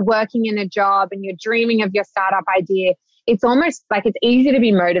 you're working in a job and you're dreaming of your startup idea. It's almost like it's easy to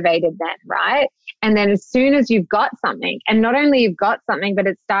be motivated then, right? And then as soon as you've got something, and not only you've got something, but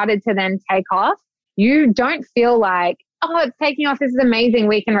it's started to then take off, you don't feel like, oh, it's taking off. This is amazing.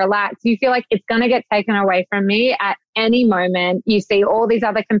 We can relax. You feel like it's going to get taken away from me at any moment. You see all these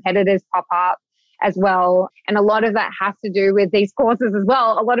other competitors pop up as well. And a lot of that has to do with these courses as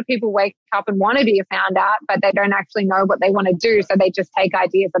well. A lot of people wake up and want to be a founder, but they don't actually know what they want to do. So they just take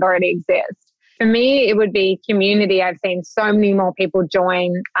ideas that already exist. For me, it would be community. I've seen so many more people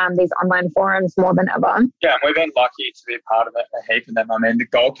join these online forums more than ever. Yeah, and we've been lucky to be a part of it, a heap of them. I mean, the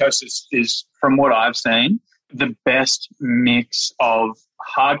Gold Coast is from what I've seen, the best mix of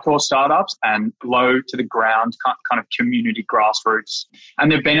hardcore startups and low to the ground kind of community grassroots. And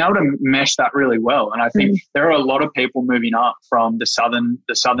they've been able to mesh that really well. And I think there are a lot of people moving up from the southern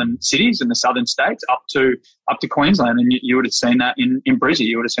cities and the southern states up to Queensland. And you would have seen that in Brizzy.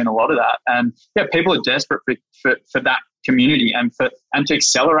 You would have seen a lot of that. And yeah, people are desperate for that community and to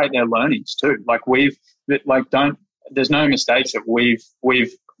accelerate their learnings too. There's no mistakes that we've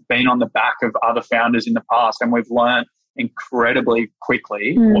been on the back of other founders in the past, and we've learned incredibly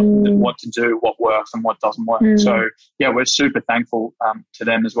quickly what to do, what works and what doesn't work. So yeah, we're super thankful to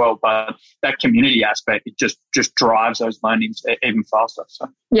them as well. But that community aspect, it just drives those learnings even faster. So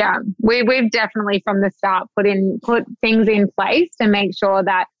yeah, we've definitely from the start put things in place to make sure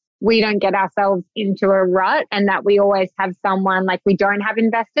that we don't get ourselves into a rut, and that we always have someone, like, we don't have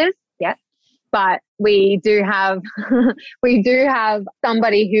investors yet, but we do have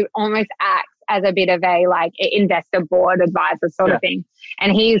somebody who almost acts as a bit of a investor board advisor sort of thing.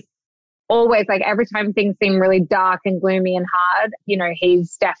 And he's always every time things seem really dark and gloomy and hard,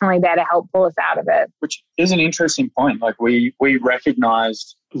 he's definitely there to help pull us out of it. Which is an interesting point. We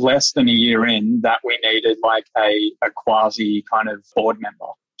recognized less than a year in that we needed a quasi kind of board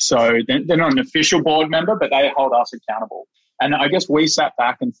member. So they're not an official board member, but they hold us accountable. And I guess we sat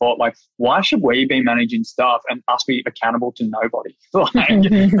back and thought, why should we be managing stuff and us be accountable to nobody?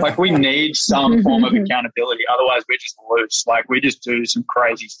 We need some form of accountability. Otherwise, we're just loose. We just do some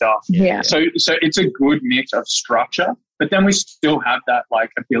crazy stuff. Yeah. So it's a good mix of structure, but then we still have that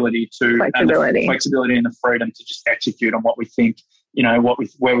ability to flexibility and the freedom to just execute on what we think,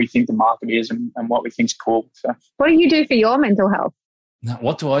 where we think the market is and what we think's cool. So, what do you do for your mental health? Now,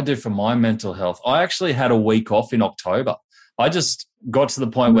 what do I do for my mental health? I actually had a week off in October. I just got to the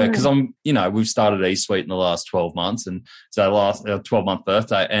point where, because we've started eSuite in the last 12 months, and so last 12-month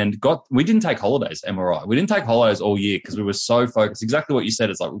birthday, and we didn't take holidays, MRI. We didn't take holidays all year because we were so focused. Exactly what you said.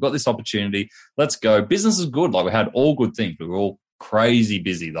 It's like, we've got this opportunity. Let's go. Business is good. Like, we had all good things. We were all crazy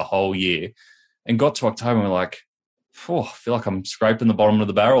busy the whole year, and got to October and we're like, I feel like I'm scraping the bottom of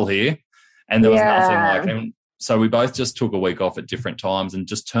the barrel here. And there was nothing and so we both just took a week off at different times and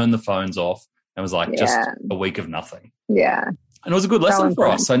just turned the phones off, and was like, just a week of nothing. Yeah. And it was a good lesson for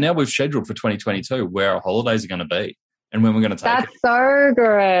us. So now we've scheduled for 2022 where our holidays are going to be and when we're going to take it. That's so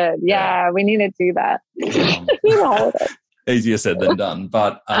good. Yeah, we need to do that. Easier said than done.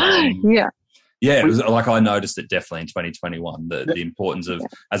 But it was like, I noticed it definitely in 2021, the importance of,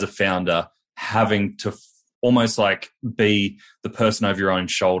 as a founder, having to almost like be the person over your own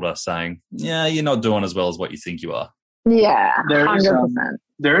shoulder saying, you're not doing as well as what you think you are. Yeah, 100%.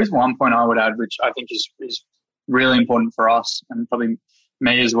 There is one point I would add, which I think is really important for us, and probably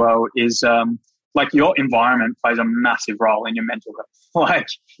me as well, is like, your environment plays a massive role in your mental health. Like,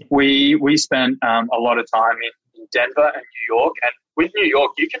 we spent a lot of time in Denver and New York, and with New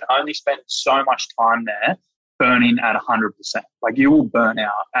York, you can only spend so much time there burning at 100%. Like, you will burn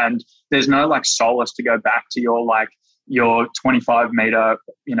out, and there's no like solace to go back to your 25 meter,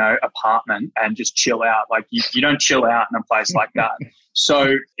 apartment and just chill out. Like, you don't chill out in a place like that.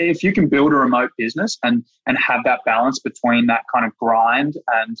 So if you can build a remote business and have that balance between that kind of grind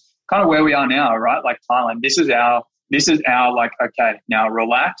and kind of where we are now, right? Like Thailand, this is our like, okay, now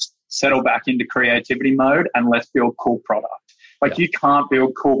relax, settle back into creativity mode, and let's build cool product. Like, you can't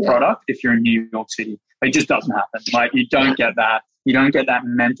build cool product if you're in New York City. It just doesn't happen. Like, you don't get that. You don't get that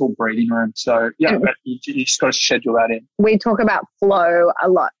mental breathing room. So, but you just got to schedule that in. We talk about flow a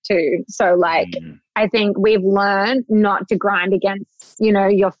lot too. So, like, I think we've learned not to grind against,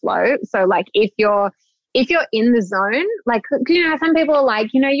 your flow. So, like, if you're in the zone, like, some people are like,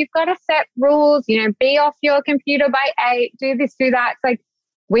 you've got to set rules, be off your computer by 8, do this, do that. It's like,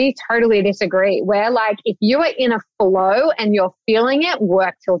 we totally disagree. We're like, if you are in a flow and you're feeling it,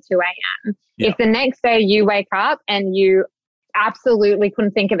 work till 2 a.m. Yeah. If the next day you wake up and you absolutely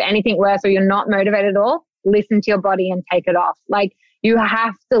couldn't think of anything worse, or you're not motivated at all, listen to your body and take it off. Like, you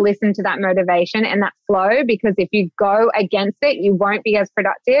have to listen to that motivation and that flow, because if you go against it, you won't be as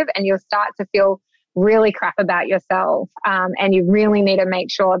productive and you'll start to feel really crap about yourself. And you really need to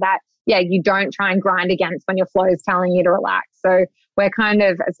make sure that, you don't try and grind against when your flow is telling you to relax. So we're kind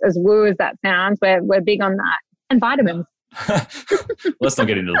of, as woo as that sounds, we're big on that. And vitamins. Let's not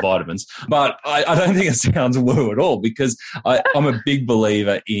get into the vitamins, but I don't think it sounds woo at all, because I'm a big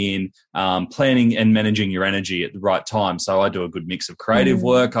believer in planning and managing your energy at the right time. So I do a good mix of creative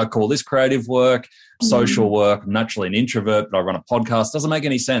work. I call this creative work, social work. I'm naturally an introvert, but I run a podcast. Doesn't make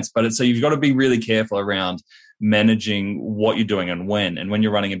any sense, but so you've got to be really careful around managing what you're doing and when. And when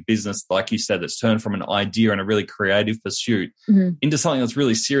you're running a business, like you said, that's turned from an idea and a really creative pursuit into something that's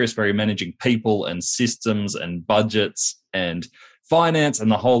really serious, where you're managing people and systems and budgets and finance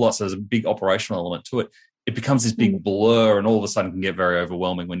and the whole lot. So there's a big operational element to it. It becomes this big blur, and all of a sudden can get very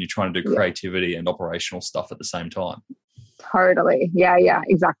overwhelming when you're trying to do creativity and operational stuff at the same time. Totally. Yeah,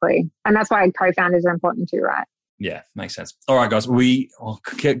 exactly. And that's why co-founders are important too, right? Yeah, makes sense. All right, guys, we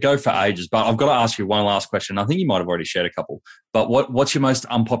go for ages, but I've got to ask you one last question. I think you might have already shared a couple, but what's your most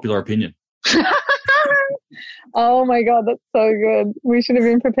unpopular opinion? Oh my God, that's so good. We should have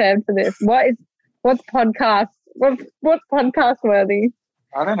been prepared for this. What's podcast worthy?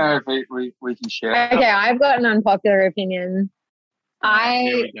 I don't know if we can share. Okay, I've got an unpopular opinion.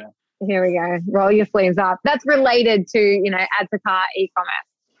 Here we go. Roll your sleeves up. That's related to, Add to Cart e-commerce.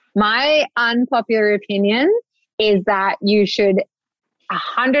 My unpopular opinion is that you should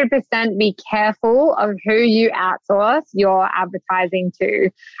 100% be careful of who you outsource your advertising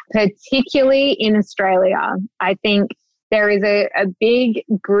to, particularly in Australia. I think there is a big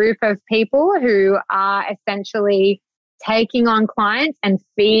group of people who are essentially taking on clients and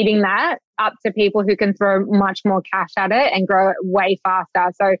feeding that up to people who can throw much more cash at it and grow it way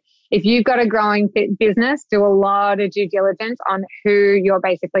faster. So if you've got a growing business, do a lot of due diligence on who you're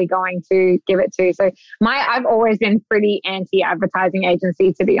basically going to give it to. So I've always been pretty anti-advertising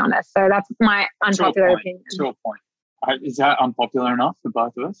agency, to be honest. So that's my unpopular opinion. To a point. Is that unpopular enough for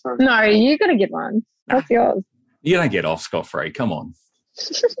both of us? Or? No, you got to get one. What's yours? You don't get off scot-free. Come on.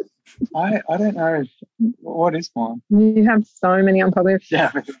 I don't know. What is mine? You have so many unpopular.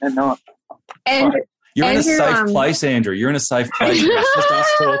 Yeah, but they're not. And you're in a safe place, Andrew. You're in a safe place. It's just us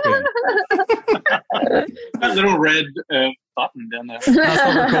talking. That little red button down there. No, it's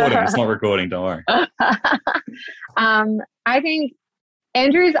not recording. It's not recording. Don't worry. I think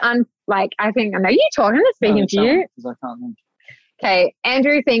Andrew's I think I know you talking. I'm speaking to you. Because I can't think. Okay,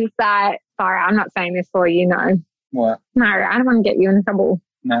 Andrew thinks that. Sorry, I'm not saying this for you. No. What? No, I don't want to get you in trouble.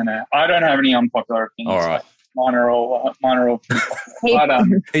 No. I don't have any unpopular opinions. All right. Mine are all. But,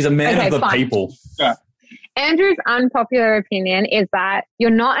 he's a man Okay, of the fine. people. yeah. Andrew's unpopular opinion is that you're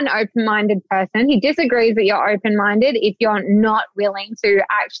not an open-minded person. He disagrees that you're open-minded if you're not willing to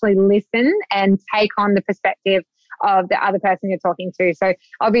actually listen and take on the perspective of the other person you're talking to. So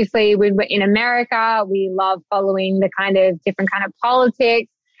obviously we were in America. We love following the kind of different kind of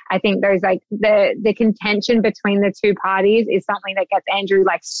politics. I think there's like the contention between the two parties is something that gets Andrew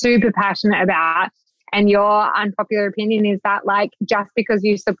like super passionate about. And your unpopular opinion is that like just because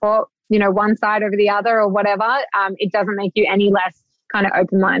you support, one side over the other or whatever, it doesn't make you any less kind of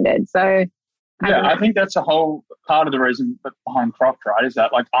open-minded. So I think that's a whole part of the reason behind Croft, right? Is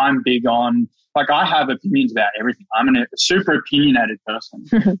that like I'm big on, like I have opinions about everything. I'm a super opinionated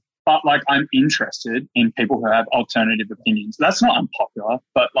person, but like I'm interested in people who have alternative opinions. That's not unpopular,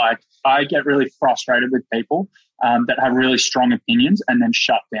 but like I get really frustrated with people that have really strong opinions and then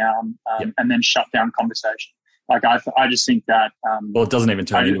shut down conversation. Like I just think that. Well, it doesn't even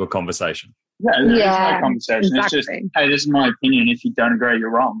turn into a conversation. Yeah, there's no conversation. Exactly. It's just, hey, this is my opinion. If you don't agree,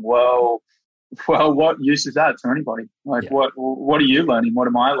 you're wrong. Well, what use is that to anybody? Like, what are you learning? What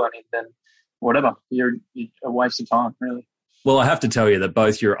am I learning? Then whatever. You're a waste of time, really. Well, I have to tell you that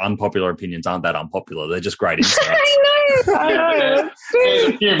both your unpopular opinions aren't that unpopular. They're just great insights. I know.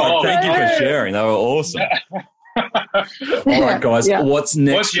 There's a few more. Thank you for sharing. They were awesome. All right, guys. Yeah. What's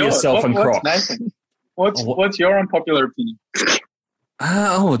next for yourself and Croc? What's your unpopular opinion?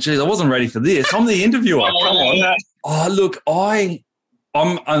 Oh, geez, I wasn't ready for this. I'm the interviewer. Come on. Oh, look, I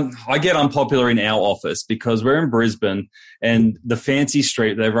get unpopular in our office because we're in Brisbane and the fancy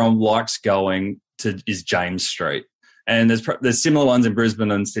street that everyone likes going to is James Street. And there's similar ones in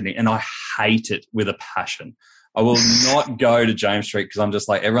Brisbane and Sydney, and I hate it with a passion. I will not go to James Street because I'm just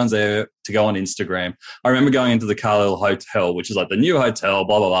like, everyone's there to go on Instagram. I remember going into the Carlisle Hotel, which is like the new hotel,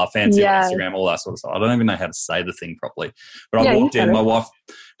 blah, blah, blah, fancy on Instagram, all that sort of stuff. I don't even know how to say the thing properly. But I walked in, my wife,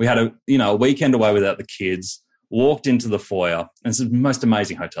 we had a weekend away without the kids, walked into the foyer, and it's the most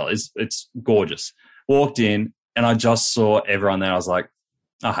amazing hotel. It's gorgeous. Walked in, and I just saw everyone there. I was like,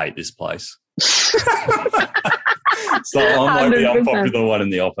 I hate this place. So I'm like the unpopular one in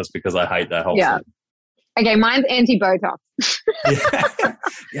the office because I hate that whole thing. Okay, mine's anti-Botox.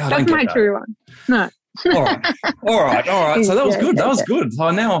 That's my true one. No. All right. So that was good. That was good.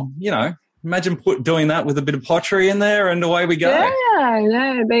 So now, imagine doing that with a bit of pottery in there and away we go.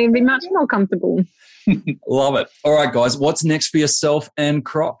 Yeah, they'd be much more comfortable. Love it. All right, guys, what's next for yourself and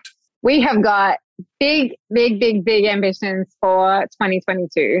Crocked? We have got big ambitions for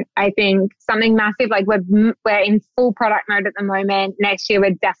 2022. I think something massive, like we're in full product mode at the moment. Next year,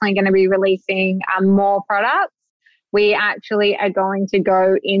 we're definitely going to be releasing more products. We actually are going to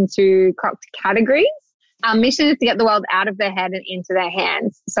go into Crocked categories. Our mission is to get the world out of their head and into their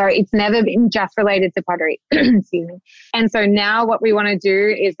hands. So it's never been just related to pottery. Excuse me. And so now what we want to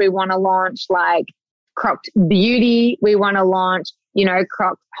do is we want to launch like Crocked Beauty. We want to launch,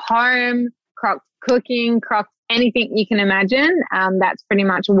 Crocked Home, Crocked Cooking, Crocked anything you can imagine. That's pretty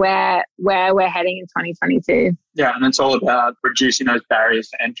much where we're heading in 2022. Yeah, and it's all about reducing those barriers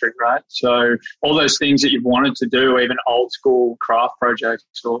to entry, right? So all those things that you've wanted to do, even old school craft projects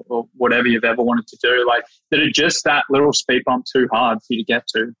or whatever you've ever wanted to do, like that are just that little speed bump too hard for you to get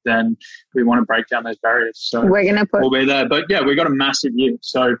to, then we want to break down those barriers. So we'll be there. But yeah, we've got a massive year.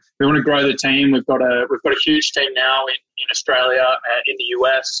 So we want to grow the team. We've got a huge team now in Australia, in the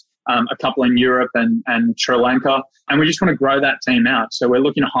US, a couple in Europe and Sri Lanka. And we just want to grow that team out. So we're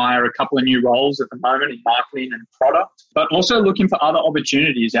looking to hire a couple of new roles at the moment in marketing and product, but also looking for other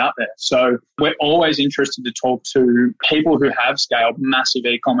opportunities out there. So we're always interested to talk to people who have scaled massive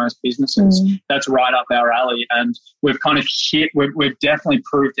e-commerce businesses. That's right up our alley. And we've kind of we've definitely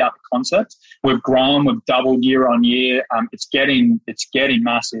proved out the concept. We've grown, we've doubled year on year. It's getting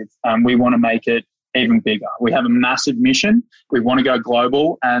massive. We want to make it even bigger. We have a massive mission. We want to go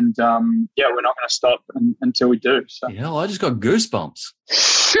global, and we're not going to stop until we do. So. Yeah, I just got goosebumps.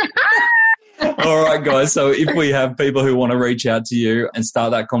 All right, guys. So if we have people who want to reach out to you and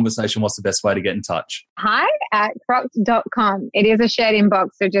start that conversation, what's the best way to get in touch? hi@crocked.com. It is a shared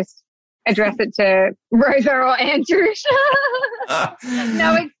inbox, so just address it to Rosa or Andrew.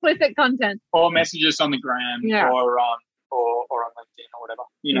 No explicit content. Or message us on the gram or on LinkedIn or whatever.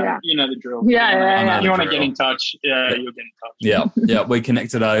 You know the drill. Yeah. You want to get in touch, you'll get in touch. Yeah. We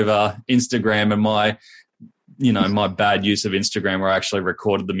connected over Instagram, and my my bad use of Instagram where I actually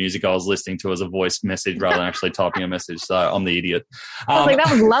recorded the music I was listening to as a voice message rather than actually typing a message. So I'm the idiot. I was like,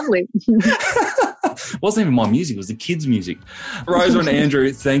 that was lovely. It wasn't even my music. It was the kids' music. Rosa and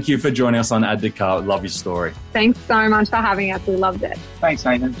Andrew, thank you for joining us on Add to Cart. Love your story. Thanks so much for having us. We loved it. Thanks,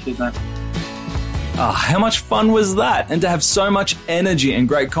 Nathan. Cheers, mate. How much fun was that? And to have so much energy and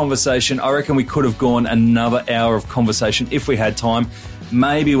great conversation, I reckon we could have gone another hour of conversation if we had time.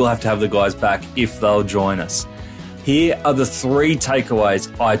 Maybe we'll have to have the guys back if they'll join us. Here are the 3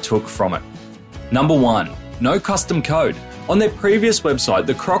 takeaways I took from it. Number 1, no custom code. On their previous website,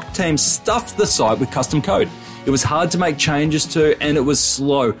 the Croc team stuffed the site with custom code. It was hard to make changes to and it was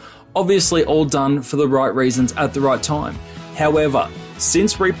slow. Obviously all done for the right reasons at the right time. However,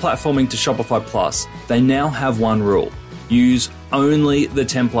 since replatforming to Shopify Plus, they now have one rule. Use only the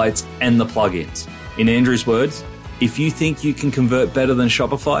templates and the plugins. In Andrew's words, if you think you can convert better than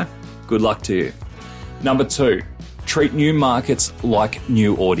Shopify, good luck to you. Number 2, treat new markets like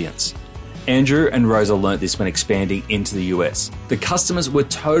new audience. Andrew and Rosa learnt this when expanding into the US. The customers were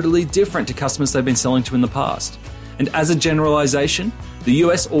totally different to customers they've been selling to in the past. And as a generalization, the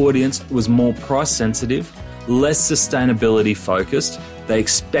US audience was more price sensitive, less sustainability focused, they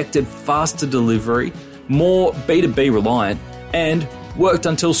expected faster delivery, more B2B reliant, and worked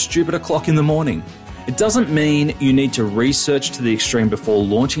until stupid o'clock in the morning. It doesn't mean you need to research to the extreme before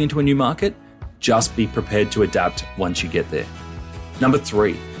launching into a new market, just be prepared to adapt once you get there. Number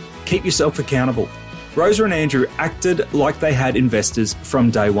 3, keep yourself accountable. Rosa and Andrew acted like they had investors from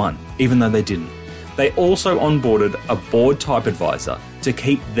day one, even though they didn't. They also onboarded a board-type advisor to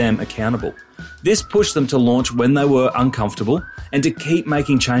keep them accountable. This pushed them to launch when they were uncomfortable and to keep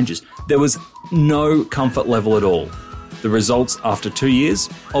making changes. There was no comfort level at all. The results after 2 years,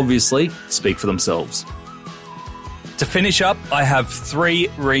 obviously, speak for themselves. To finish up, I have 3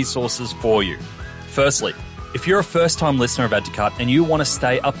 resources for you. Firstly, if you're a first-time listener of Add to Cart and you want to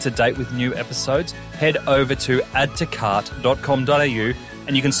stay up to date with new episodes, head over to addtocart.com.au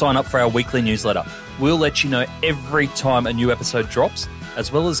and you can sign up for our weekly newsletter. We'll let you know every time a new episode drops, as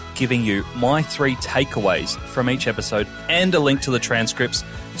well as giving you my 3 takeaways from each episode and a link to the transcripts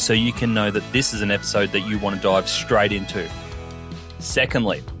so you can know that this is an episode that you want to dive straight into.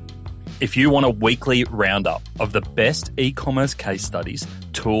 Secondly, if you want a weekly roundup of the best e-commerce case studies,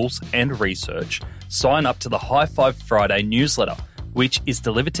 tools, and research, sign up to the High Five Friday newsletter, which is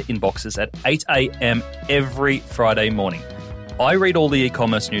delivered to inboxes at 8 a.m. every Friday morning. I read all the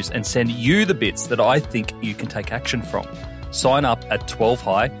e-commerce news and send you the bits that I think you can take action from. Sign up at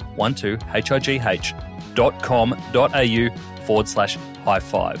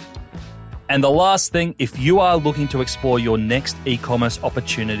 12high.com.au/high5. And the last thing, if you are looking to explore your next e-commerce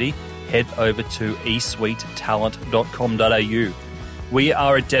opportunity, head over to esuitetalent.com.au. We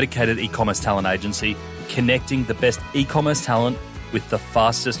are a dedicated e-commerce talent agency connecting the best e-commerce talent with the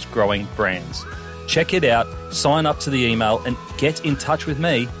fastest growing brands. Check it out, sign up to the email, and get in touch with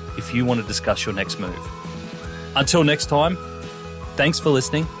me if you want to discuss your next move. Until next time, thanks for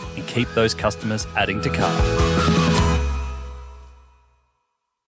listening and keep those customers adding to cart.